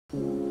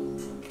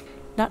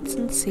Nuts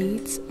and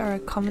seeds are a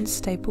common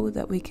staple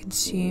that we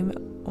consume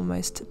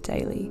almost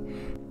daily.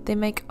 They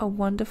make a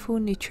wonderful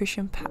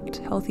nutrition-packed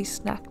healthy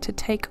snack to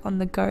take on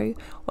the go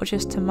or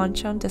just to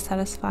munch on to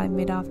satisfy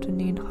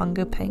mid-afternoon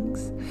hunger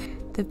pangs.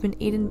 They've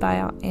been eaten by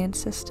our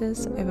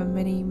ancestors over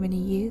many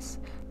years.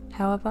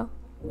 However,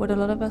 what a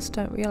lot of us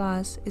don't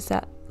realize is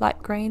that,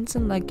 like grains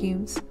and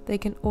legumes, they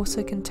can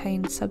also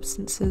contain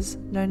substances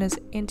known as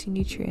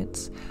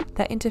antinutrients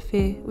that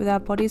interfere with our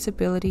body's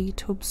ability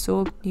to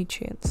absorb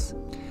nutrients.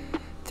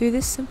 Through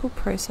this simple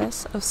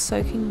process of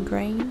soaking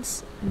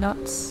grains,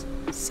 nuts,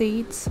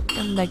 seeds,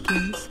 and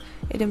legumes,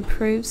 it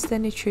improves their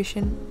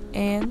nutrition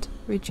and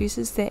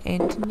reduces their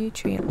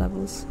anti-nutrient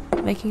levels,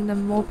 making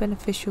them more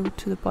beneficial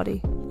to the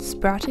body.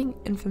 Sprouting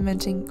and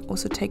fermenting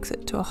also takes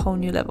it to a whole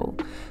new level.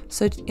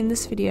 So in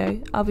this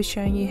video, I'll be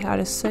showing you how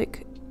to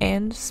soak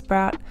and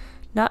sprout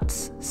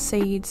nuts,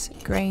 seeds,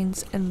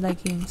 grains, and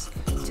legumes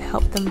to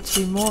help them to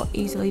be more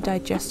easily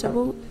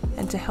digestible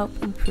and to help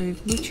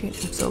improve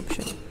nutrient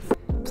absorption.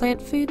 Plant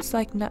foods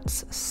like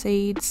nuts,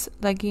 seeds,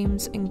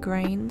 legumes, and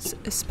grains,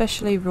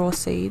 especially raw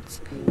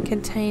seeds,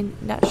 contain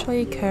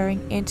naturally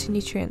occurring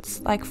anti-nutrients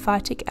like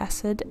phytic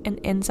acid and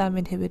enzyme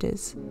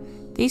inhibitors.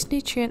 These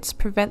nutrients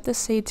prevent the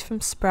seeds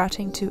from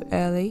sprouting too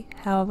early.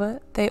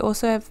 However, they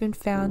also have been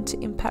found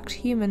to impact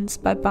humans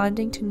by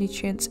binding to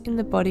nutrients in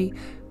the body,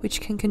 which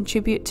can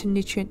contribute to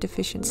nutrient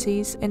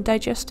deficiencies and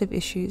digestive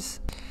issues.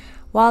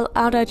 While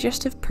our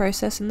digestive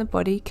process in the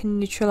body can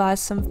neutralize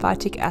some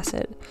phytic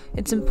acid,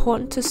 it's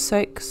important to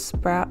soak,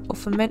 sprout, or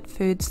ferment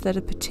foods that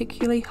are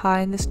particularly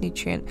high in this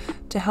nutrient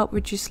to help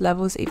reduce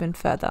levels even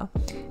further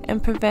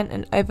and prevent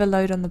an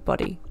overload on the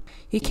body.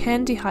 You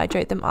can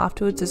dehydrate them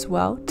afterwards as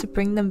well to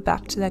bring them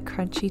back to their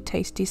crunchy,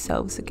 tasty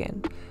selves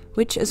again,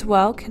 which as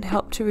well can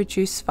help to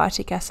reduce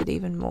phytic acid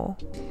even more.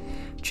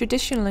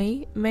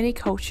 Traditionally, many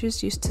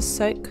cultures used to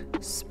soak,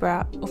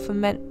 sprout, or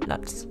ferment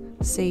nuts,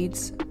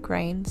 seeds,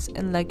 grains,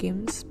 and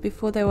legumes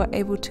before they were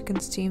able to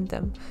consume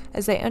them,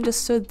 as they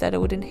understood that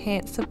it would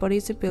enhance the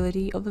body's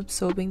ability of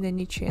absorbing the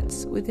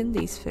nutrients within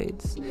these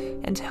foods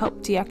and to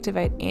help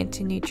deactivate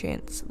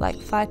anti-nutrients like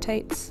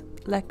phytates,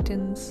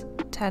 lectins,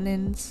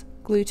 tannins,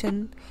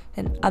 gluten,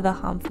 and other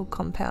harmful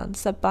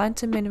compounds that bind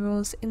to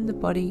minerals in the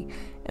body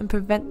and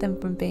prevent them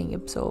from being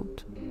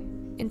absorbed.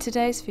 In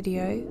today's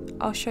video,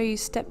 I'll show you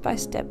step by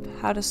step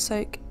how to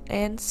soak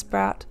and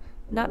sprout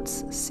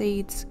nuts,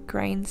 seeds,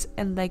 grains,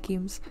 and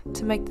legumes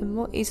to make them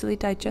more easily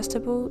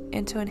digestible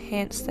and to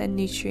enhance their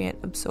nutrient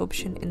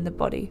absorption in the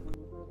body.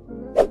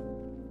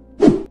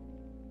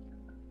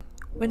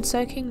 When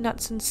soaking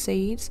nuts and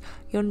seeds,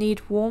 you'll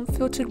need warm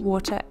filtered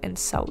water and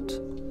salt.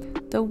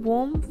 The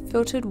warm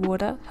filtered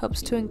water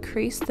helps to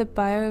increase the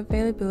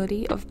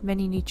bioavailability of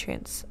many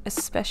nutrients,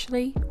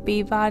 especially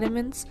B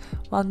vitamins,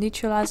 while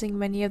neutralizing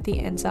many of the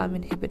enzyme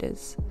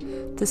inhibitors.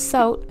 The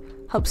salt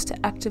helps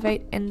to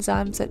activate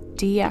enzymes that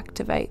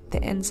deactivate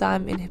the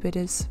enzyme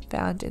inhibitors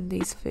found in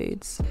these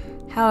foods.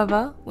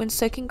 However, when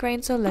soaking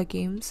grains or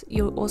legumes,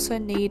 you'll also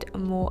need a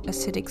more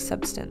acidic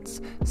substance,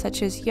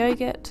 such as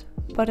yogurt,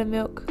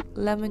 buttermilk,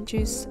 lemon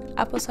juice,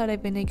 apple cider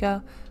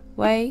vinegar,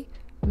 whey,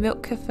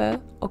 milk kefir,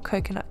 or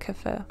coconut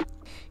kefir.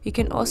 You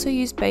can also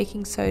use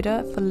baking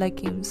soda for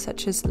legumes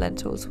such as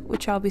lentils,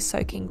 which I'll be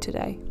soaking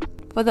today.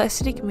 For the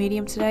acidic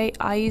medium today,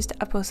 I used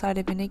apple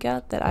cider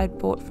vinegar that I had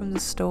bought from the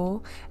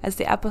store, as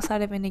the apple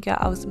cider vinegar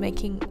I was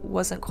making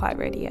wasn't quite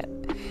ready yet.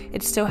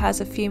 It still has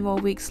a few more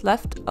weeks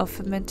left of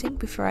fermenting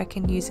before I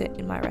can use it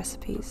in my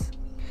recipes.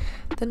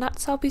 The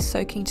nuts I'll be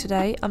soaking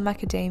today are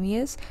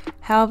macadamias,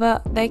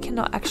 however they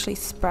cannot actually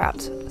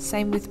sprout,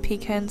 same with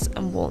pecans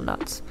and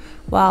walnuts,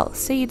 while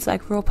seeds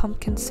like raw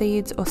pumpkin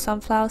seeds or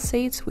sunflower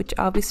seeds, which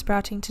I'll be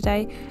sprouting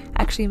today,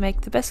 actually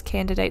make the best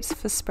candidates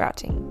for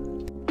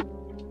sprouting.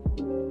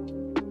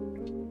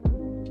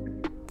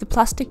 The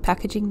plastic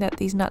packaging that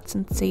these nuts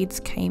and seeds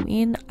came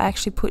in, I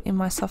actually put in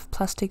my soft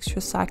plastics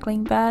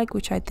recycling bag,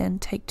 which I then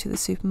take to the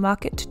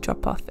supermarket to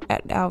drop off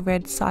at our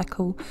Red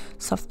Cycle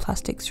soft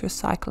plastics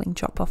recycling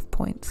drop-off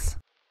points.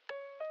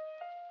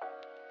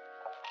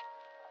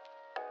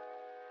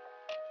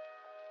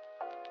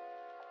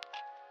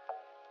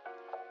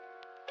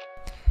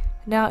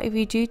 Now, if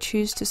you do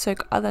choose to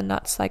soak other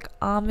nuts like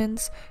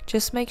almonds,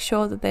 just make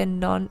sure that they're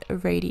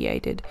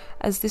non-irradiated,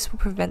 as this will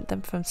prevent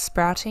them from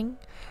sprouting.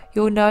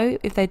 You'll know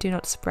if they do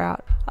not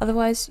sprout.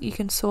 Otherwise, you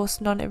can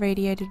source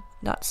non-irradiated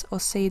nuts or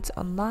seeds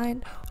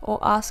online or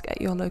ask at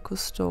your local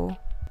store.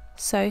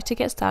 So to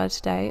get started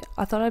today,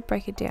 I thought I'd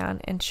break it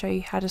down and show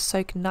you how to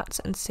soak nuts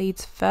and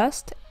seeds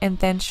first, and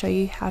then show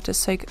you how to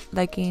soak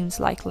legumes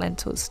like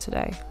lentils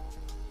today.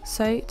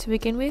 So to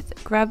begin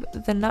with, grab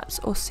the nuts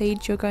or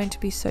seeds you're going to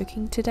be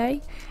soaking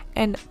today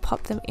and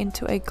pop them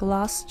into a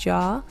glass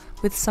jar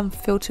with some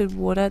filtered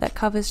water that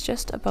covers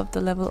just above the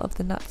level of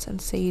the nuts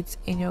and seeds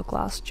in your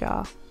glass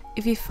jar.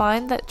 If you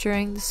find that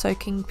during the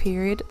soaking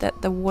period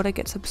that the water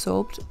gets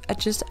absorbed,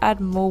 just add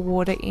more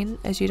water in,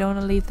 as you don't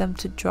want to leave them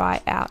to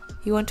dry out.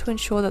 You want to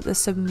ensure that they're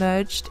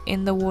submerged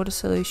in the water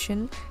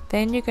solution.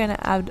 Then you're going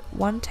to add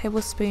 1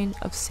 tablespoon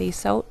of sea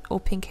salt or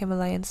pink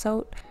Himalayan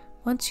salt,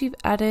 Once you've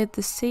added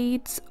the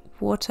seeds,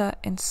 water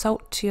and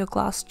salt to your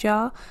glass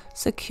jar,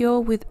 secure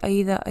with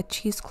either a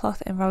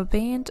cheesecloth and rubber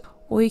band,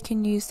 or you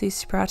can use these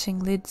sprouting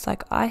lids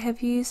like I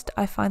have used.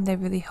 I find they're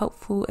really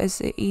helpful as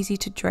they're easy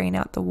to drain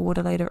out the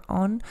water later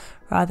on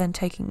rather than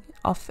taking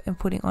off and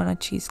putting on a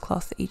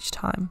cheesecloth each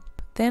time.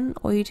 Then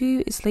all you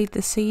do is leave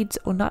the seeds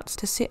or nuts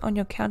to sit on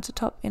your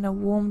countertop in a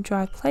warm,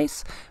 dry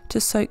place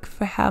to soak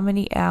for how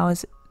many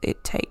hours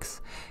it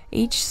takes.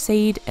 Each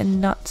seed and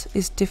nut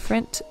is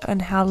different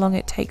and how long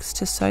it takes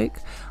to soak.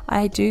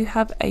 I do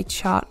have a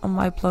chart on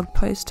my blog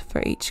post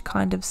for each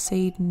kind of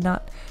seed,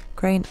 nut,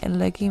 grain and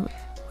legume,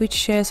 which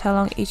shares how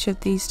long each of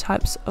these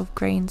types of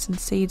grains and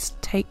seeds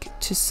take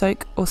to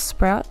soak or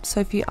sprout.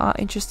 So if you are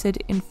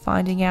interested in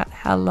finding out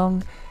how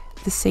long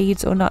the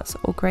seeds or nuts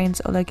or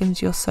grains or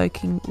legumes you're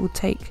soaking will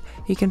take,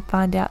 you can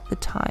find out the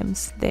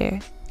times there.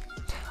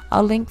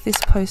 I'll link this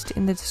post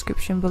in the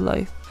description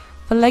below.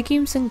 For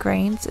legumes and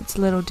grains, it's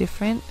a little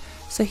different.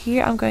 So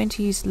here I'm going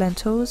to use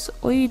lentils.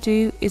 All you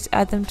do is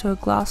add them to a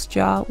glass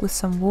jar with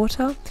some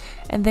water,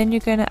 and then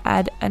you're going to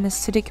add an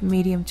acidic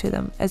medium to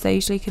them, as they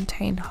usually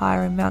contain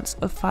higher amounts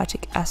of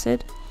phytic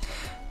acid.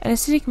 An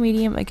acidic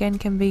medium again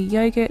can be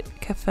yogurt,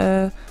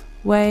 kefir,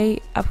 whey,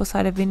 apple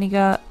cider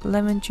vinegar,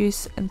 lemon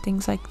juice and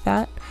things like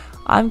that.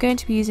 I'm going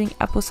to be using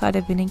apple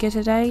cider vinegar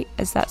today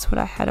as that's what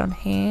I had on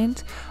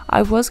hand.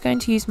 I was going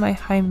to use my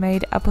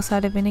homemade apple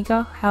cider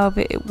vinegar,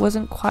 however it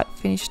wasn't quite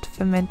finished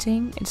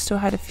fermenting, it still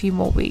had a few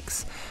more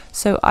weeks,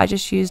 so I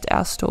just used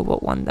our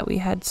store-bought one that we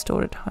had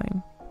stored at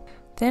home.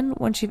 Then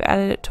once you've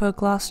added it to a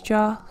glass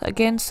jar,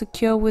 again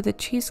secure with a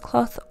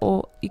cheesecloth,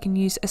 or you can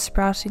use a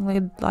sprouting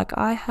lid like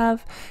I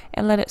have,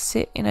 and let it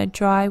sit in a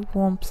dry,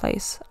 warm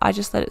place. I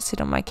just let it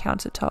sit on my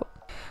countertop.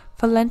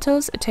 For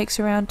lentils, it takes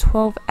around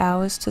 12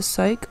 hours to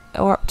soak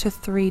or up to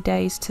 3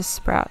 days to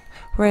sprout,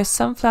 whereas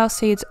sunflower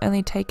seeds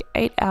only take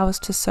 8 hours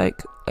to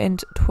soak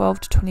and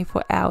 12 to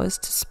 24 hours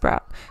to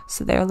sprout,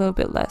 so they're a little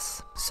bit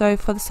less. So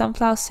for the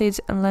sunflower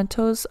seeds and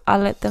lentils, I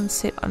let them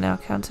sit on our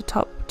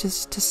countertop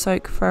just to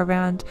soak for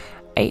around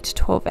 8 to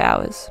 12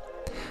 hours.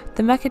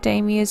 The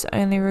macadamias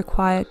only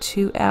require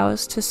 2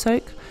 hours to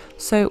soak,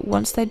 so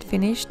once they'd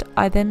finished,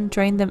 I then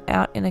drained them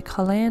out in a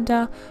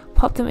colander,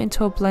 popped them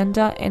into a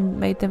blender and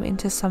made them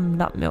into some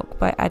nut milk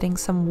by adding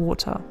some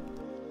water.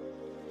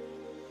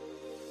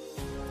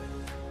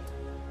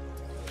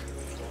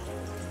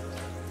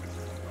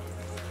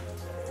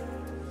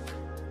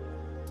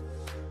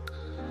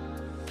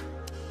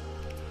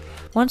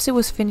 Once it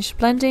was finished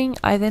blending,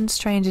 I then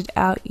strained it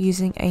out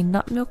using a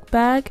nut milk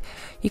bag.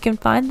 You can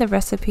find the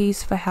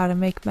recipes for how to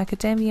make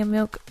macadamia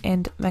milk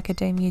and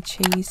macadamia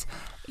cheese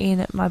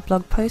in my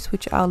blog post,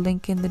 which I'll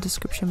link in the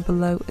description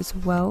below as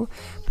well.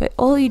 But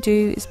all you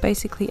do is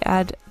basically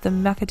add the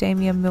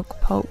macadamia milk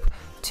pulp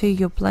to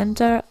your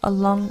blender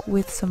along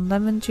with some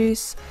lemon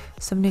juice,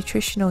 some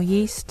nutritional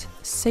yeast,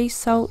 sea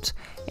salt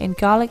and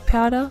garlic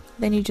powder.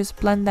 Then you just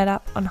blend that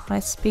up on high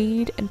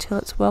speed until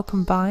it's well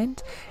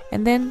combined,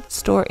 and then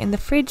store it in the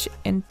fridge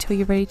until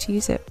you're ready to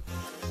use it.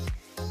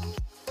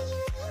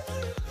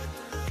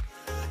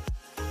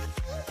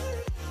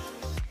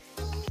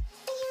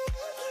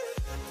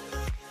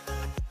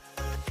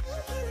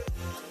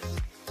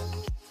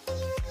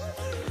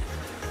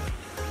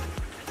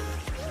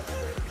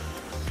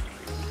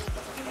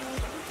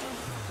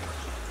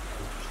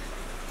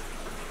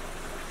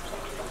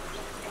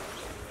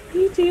 What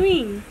are you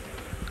doing?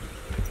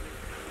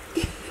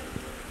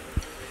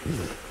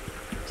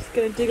 Just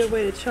gonna dig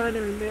away the china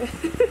in there.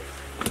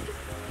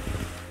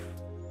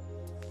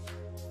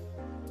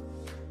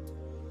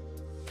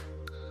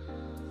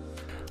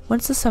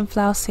 Once the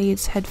sunflower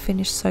seeds had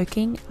finished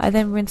soaking, I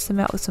then rinsed them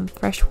out with some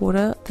fresh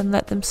water, then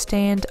let them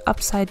stand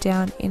upside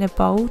down in a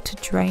bowl to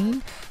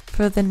drain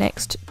for the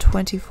next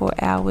 24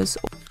 hours.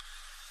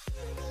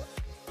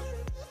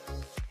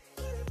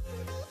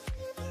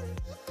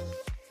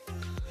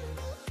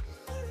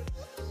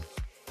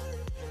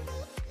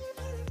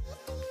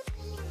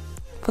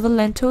 For the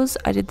lentils,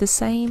 I did the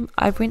same.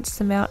 I rinsed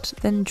them out,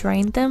 then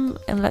drained them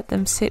and let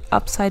them sit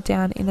upside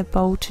down in a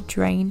bowl to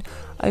drain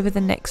over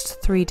the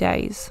next 3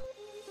 days.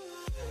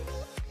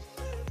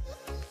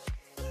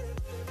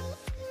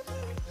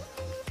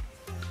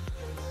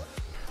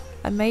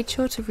 I made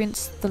sure to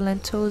rinse the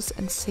lentils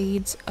and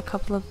seeds a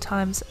couple of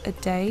times a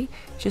day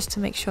just to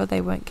make sure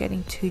they weren't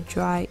getting too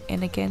dry,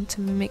 and again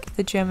to mimic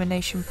the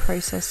germination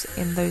process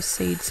in those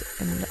seeds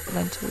and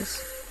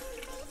lentils.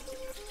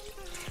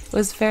 It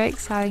was very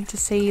exciting to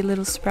see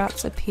little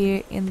sprouts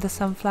appear in the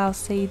sunflower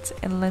seeds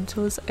and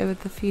lentils over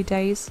the few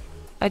days.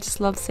 I just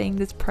love seeing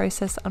this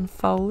process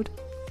unfold.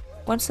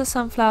 Once the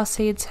sunflower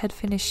seeds had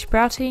finished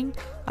sprouting,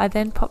 I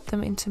then popped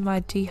them into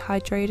my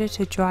dehydrator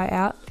to dry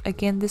out.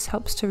 Again, this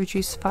helps to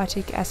reduce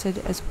phytic acid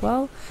as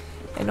well,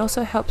 and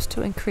also helps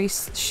to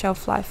increase the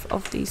shelf life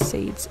of these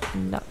seeds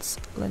and nuts,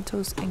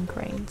 lentils and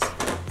grains.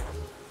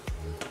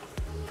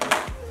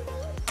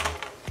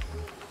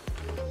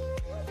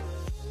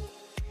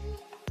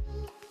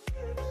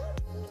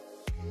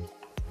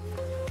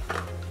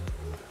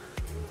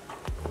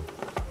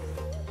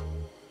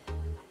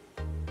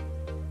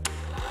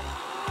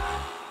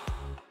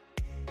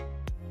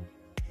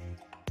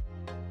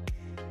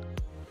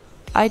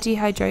 I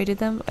dehydrated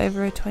them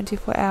over a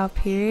 24-hour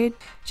period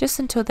just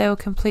until they were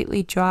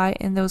completely dry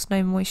and there was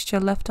no moisture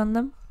left on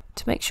them.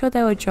 To make sure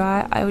they were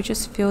dry, I would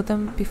just fill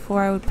them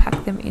before I would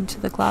pack them into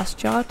the glass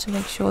jar to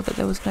make sure that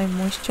there was no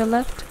moisture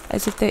left,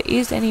 as if there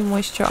is any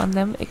moisture on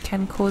them, it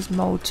can cause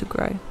mold to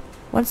grow.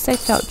 Once they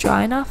felt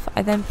dry enough,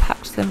 I then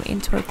packed them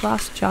into a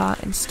glass jar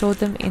and stored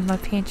them in my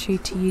pantry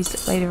to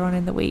use later on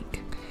in the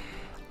week.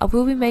 I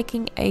will be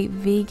making a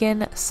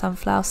vegan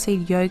sunflower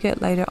seed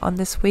yogurt later on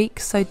this week,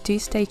 so do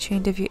stay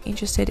tuned if you're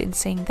interested in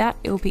seeing that.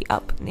 It will be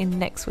up in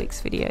next week's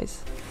videos.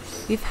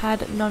 We've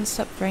had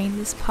non-stop rain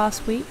this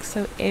past week,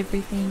 so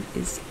everything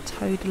is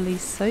totally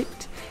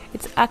soaked.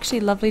 It's actually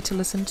lovely to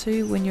listen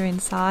to when you're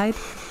inside.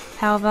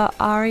 However,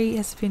 Ari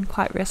has been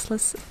quite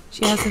restless.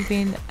 She hasn't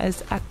been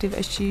as active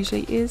as she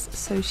usually is,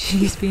 so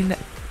she's been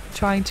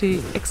trying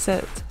to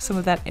exert some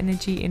of that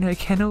energy in her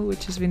kennel,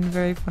 which has been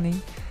very funny.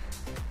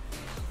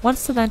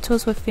 Once the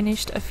lentils were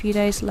finished a few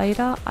days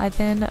later, I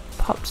then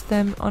popped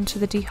them onto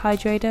the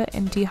dehydrator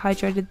and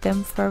dehydrated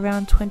them for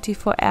around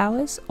 24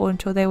 hours or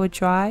until they were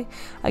dry.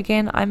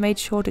 Again, I made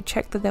sure to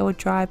check that they were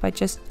dry by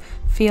just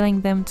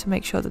feeling them to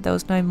make sure that there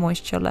was no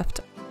moisture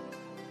left.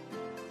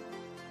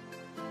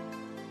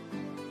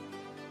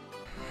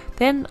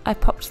 Then I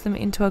popped them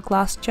into a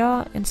glass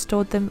jar and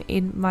stored them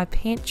in my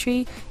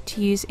pantry to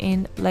use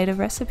in later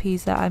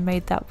recipes that I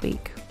made that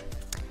week.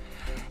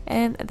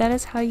 And that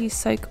is how you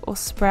soak or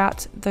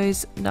sprout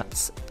those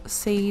nuts,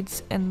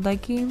 seeds and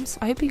legumes.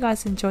 I hope you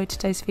guys enjoyed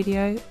today's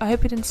video. I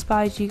hope it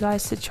inspired you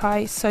guys to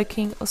try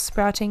soaking or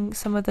sprouting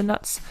some of the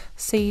nuts,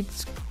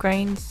 seeds,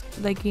 grains,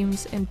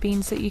 legumes and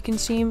beans that you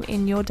consume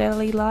in your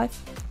daily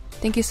life.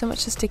 Thank you so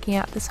much for sticking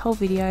out this whole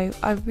video.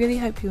 I really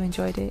hope you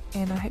enjoyed it,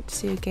 and I hope to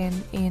see you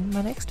again in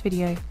my next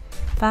video.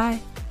 Bye!